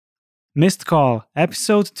Missed Call,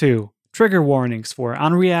 Episode 2, Trigger Warnings for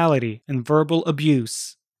Unreality and Verbal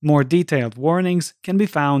Abuse. More detailed warnings can be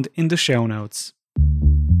found in the show notes.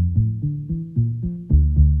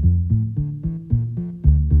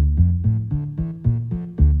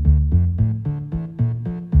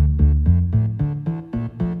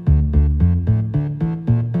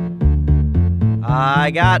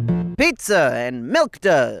 I got pizza and milk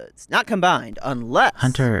duds, not combined, unless...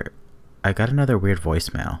 Hunter, I got another weird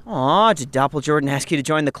voicemail. Aw, did Doppeljordan ask you to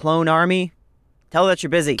join the clone army? Tell her that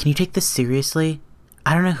you're busy. Can you take this seriously?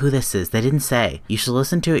 I don't know who this is. They didn't say. You should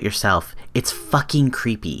listen to it yourself. It's fucking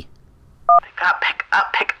creepy. Pick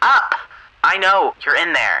up! I know, you're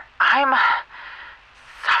in there. I'm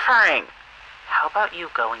suffering. How about you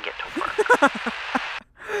go and get to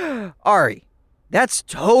work? Ari, that's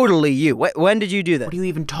totally you. When did you do this? What are you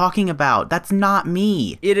even talking about? That's not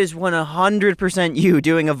me. It is 100% you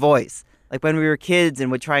doing a voice. Like when we were kids and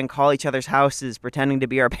would try and call each other's houses pretending to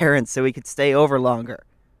be our parents so we could stay over longer.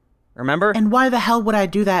 Remember? And why the hell would I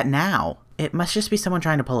do that now? It must just be someone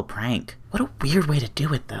trying to pull a prank. What a weird way to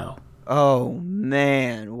do it, though. Oh,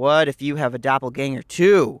 man. What if you have a doppelganger,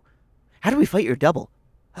 too? How do we fight your double?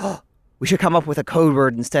 We should come up with a code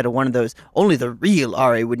word instead of one of those only the real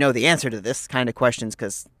Ari would know the answer to this kind of questions,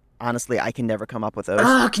 because honestly, I can never come up with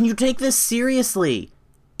those. Can you take this seriously?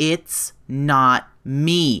 It's not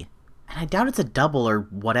me. And I doubt it's a double or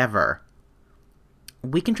whatever.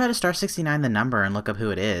 We can try to star 69 the number and look up who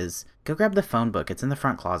it is. Go grab the phone book. It's in the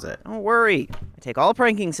front closet. Don't worry. I take all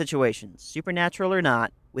pranking situations, supernatural or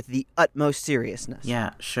not, with the utmost seriousness.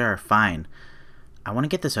 Yeah, sure, fine. I want to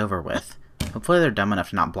get this over with. Hopefully they're dumb enough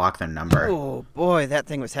to not block their number. Oh, boy, that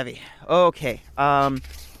thing was heavy. Okay,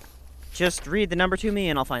 just read the number to me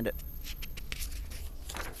and I'll find it.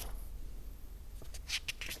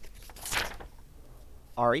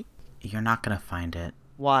 Ari? You're not gonna find it.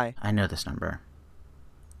 Why? I know this number.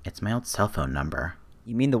 It's my old cell phone number.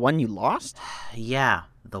 You mean the one you lost? Yeah,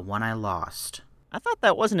 the one I lost. I thought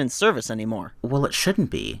that wasn't in service anymore. Well, it shouldn't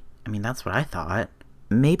be. I mean, that's what I thought.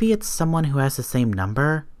 Maybe it's someone who has the same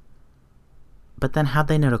number? But then how'd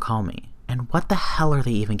they know to call me? And what the hell are they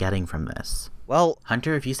even getting from this? Well...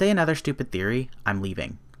 Hunter, if you say another stupid theory, I'm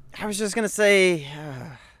leaving. I was just gonna say...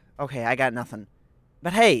 okay, I got nothing.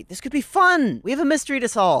 But hey, this could be fun! We have a mystery to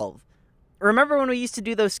solve. Remember when we used to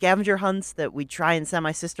do those scavenger hunts that we'd try and send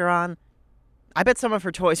my sister on? I bet some of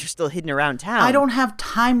her toys are still hidden around town. I don't have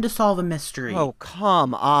time to solve a mystery. Oh,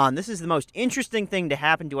 come on. This is the most interesting thing to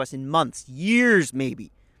happen to us in months, years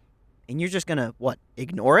maybe. And you're just gonna, what,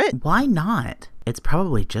 ignore it? Why not? It's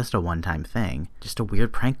probably just a one-time thing. Just a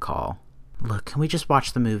weird prank call. Look, can we just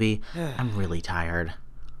watch the movie? I'm really tired.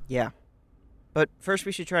 Yeah. But first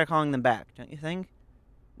we should try calling them back, don't you think?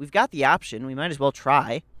 We've got the option. We might as well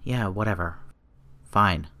try. Yeah, whatever.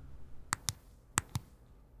 Fine.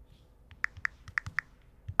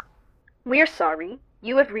 We're sorry.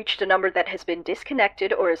 You have reached a number that has been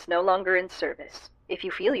disconnected or is no longer in service. If you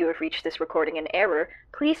feel you have reached this recording in error,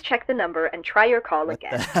 please check the number and try your call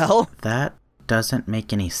again. What the hell? That doesn't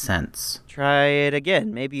make any sense. Try it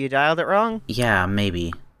again. Maybe you dialed it wrong? Yeah,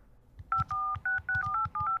 maybe.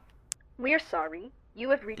 We're sorry. You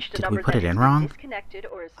have reached a Did we number put that it has in been wrong? disconnected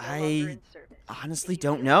or is no I longer in service. honestly If you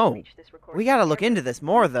don't feel you have know. reached this recording We gotta in look error, into this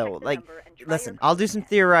more, please though. check the Like, number and try listen, your call I'll do some again.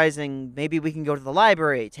 theorizing. Maybe we can go to the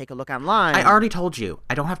library, take a look online. I already told you.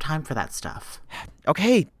 I don't have time for that stuff.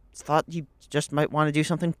 Okay, thought you just might want to do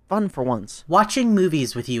something fun for once. Watching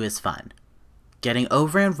movies with you is fun. Getting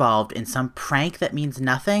over-involved in some prank that means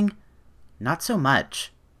nothing? Not so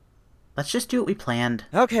much. Let's just do what we planned.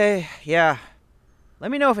 Okay, yeah. Let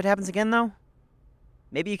me know if it happens again, though.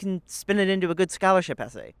 Maybe you can spin it into a good scholarship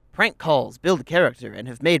essay. Prank calls build character and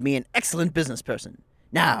have made me an excellent business person.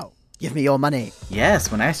 Now, give me your money.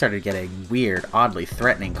 Yes, when I started getting weird, oddly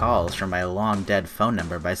threatening calls from my long-dead phone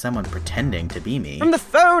number by someone pretending to be me. From the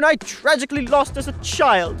phone I tragically lost as a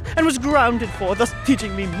child and was grounded for, thus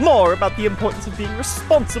teaching me more about the importance of being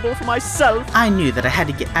responsible for myself. I knew that I had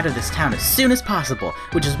to get out of this town as soon as possible,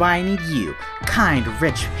 which is why I need you, kind,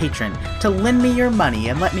 rich patron, to lend me your money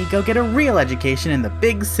and let me go get a real education in the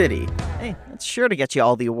big city. Hey, that's sure to get you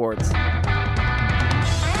all the awards.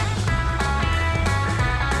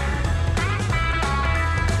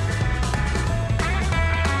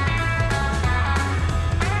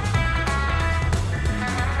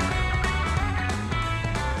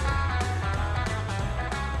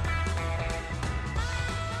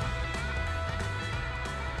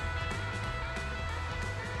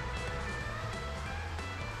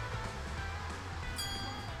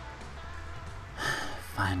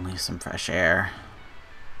 Finally, some fresh air.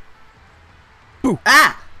 Boo!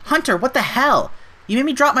 Ah! Hunter, what the hell? You made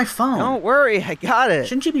me drop my phone. Don't worry, I got it.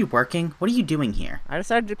 Shouldn't you be working? What are you doing here? I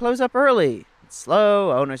decided to close up early. It's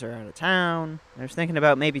slow, owners are out of town. I was thinking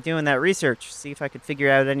about maybe doing that research, see if I could figure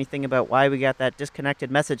out anything about why we got that disconnected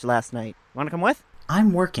message last night. Want to come with?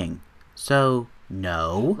 I'm working. So,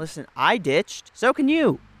 no. Listen, I ditched. So can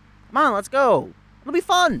you. Come on, let's go. It'll be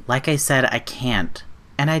fun. Like I said, I can't.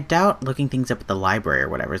 And I doubt looking things up at the library or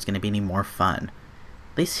whatever is going to be any more fun.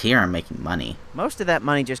 At least here I'm making money. Most of that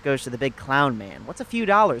money just goes to the big clown man. What's a few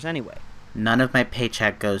dollars anyway? None of my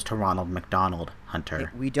paycheck goes to Ronald McDonald, Hunter.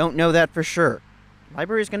 Hey, we don't know that for sure.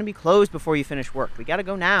 Library's gonna be closed before you finish work. We gotta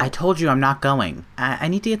go now. I told you I'm not going. I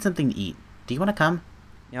need to get something to eat. Do you want to come?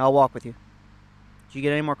 Yeah, I'll walk with you. Did you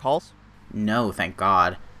get any more calls? No, thank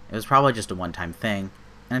God. It was probably just a one-time thing.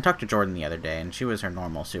 And I talked to Jordan the other day, and she was her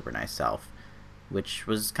normal, super nice self. Which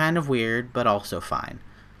was kind of weird, but also fine.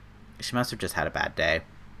 She must have just had a bad day.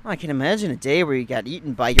 Well, I can imagine a day where you got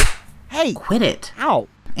eaten by your... Hey! Quit it! Ow!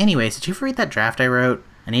 Anyways, did you ever read that draft I wrote?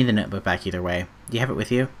 I need the notebook back either way. Do you have it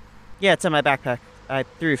with you? Yeah, it's in my backpack. I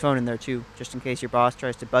threw your phone in there too, just in case your boss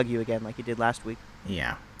tries to bug you again like he did last week.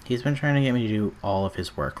 Yeah. He's been trying to get me to do all of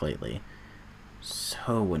his work lately.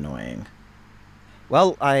 So annoying.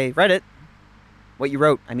 Well, I read it. What you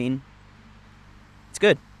wrote, I mean. It's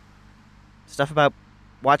good. Stuff about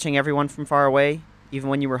watching everyone from far away, even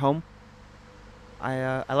when you were home.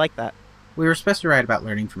 I like that. We were supposed to write about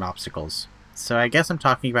learning from obstacles. So I guess I'm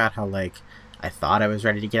talking about how, I thought I was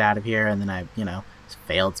ready to get out of here, and then I,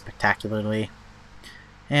 failed spectacularly.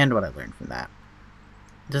 And what I learned from that.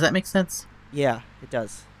 Does that make sense? Yeah, it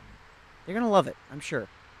does. They're gonna love it, I'm sure.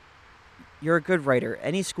 You're a good writer.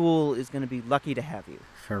 Any school is gonna be lucky to have you.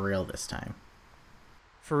 For real this time.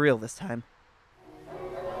 For real this time.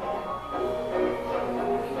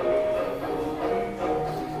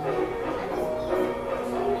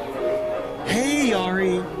 Hey,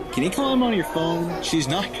 Ari! Can you call him on your phone? She's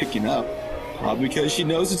not picking up. Probably because she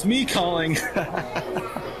knows it's me calling.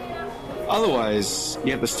 Otherwise,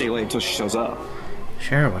 you have to stay late until she shows up.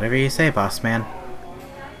 Sure, whatever you say, boss man.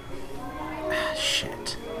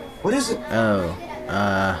 Shit. What is it? Oh,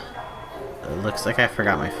 it looks like I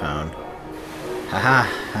forgot my phone.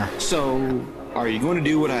 Haha. So, are you going to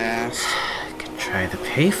do what I asked? Could try the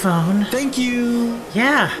payphone. Thank you!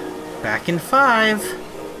 Yeah, back in 5.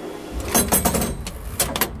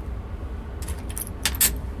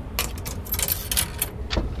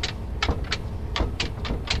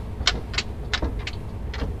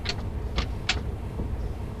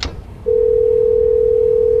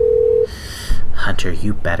 Hunter,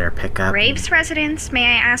 you better pick up. Graves residence, may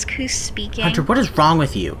I ask who's speaking? Hunter, what is wrong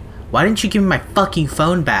with you? Why didn't you give me my fucking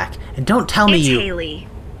phone back? And don't tell me it's you... Haley.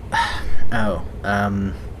 Oh,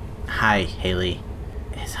 hi, Haley.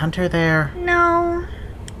 Is Hunter there? No,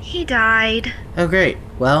 he died. Oh, great.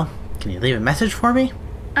 Well, can you leave a message for me?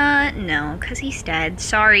 No, 'cause he's dead.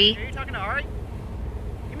 Sorry. Are you talking to Ari?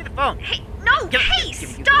 Give me the phone. Hey, no, hey,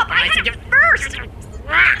 stop! I had it first!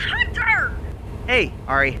 Hunter! Hey,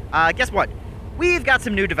 Ari. Guess what? We've got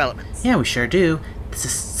some new developments. Yeah, we sure do. This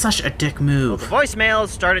is such a dick The move. voicemails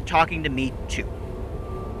started talking to me too.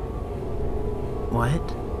 What?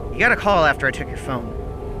 You got a call after I took your phone.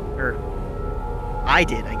 Or, I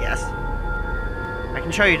did, I guess. I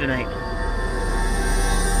can show you tonight.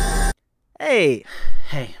 Hey,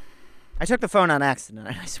 Hey. I took the phone on accident,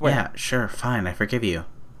 I swear. Yeah, sure, fine, I forgive you.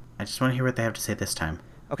 I just want to hear what they have to say this time.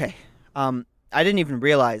 Okay, I didn't even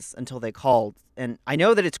realize until they called, and I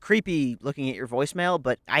know that it's creepy looking at your voicemail,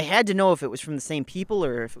 but I had to know if it was from the same people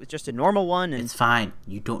or if it was just a normal one, and... It's fine.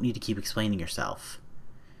 You don't need to keep explaining yourself.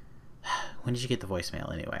 When did you get the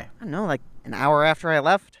voicemail, anyway? I don't know, like an hour after I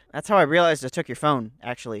left. That's how I realized I took your phone,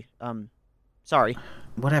 actually. Sorry.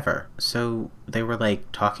 Whatever. So, they were,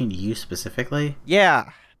 talking to you specifically?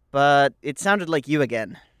 Yeah, but it sounded like you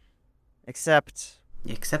again. Except...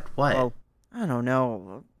 Except what? Well, I don't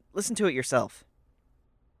know. Listen to it yourself.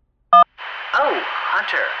 Oh,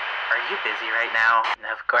 Hunter, are you busy right now?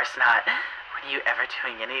 No, of course not. When are you ever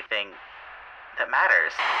doing anything that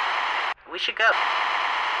matters? We should go.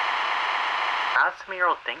 Found some of your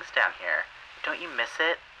old things down here. Don't you miss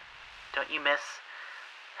it? Don't you miss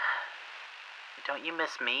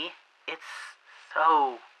me? It's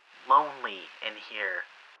so lonely in here.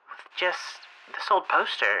 With just this old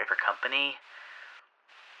poster for company.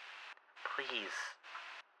 Please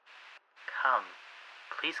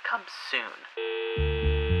come soon.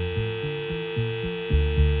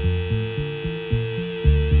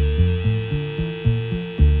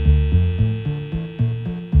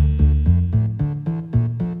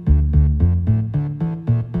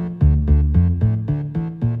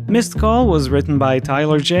 Missed Call was written by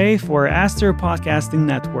Tyler J. for Aster Podcasting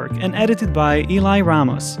Network and edited by Eli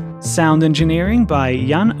Ramos. Sound engineering by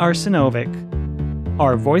Jan Arsenovic.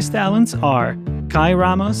 Our voice talents are Kai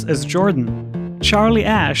Ramos as Jordan, Charlie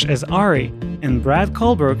Ash as Ari, and Brad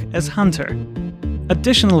Colbrook as Hunter.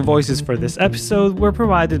 Additional voices for this episode were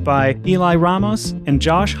provided by Eli Ramos and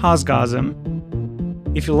Josh Hosgazem.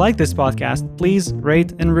 If you like this podcast, please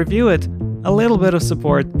rate and review it. A little bit of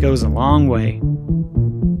support goes a long way.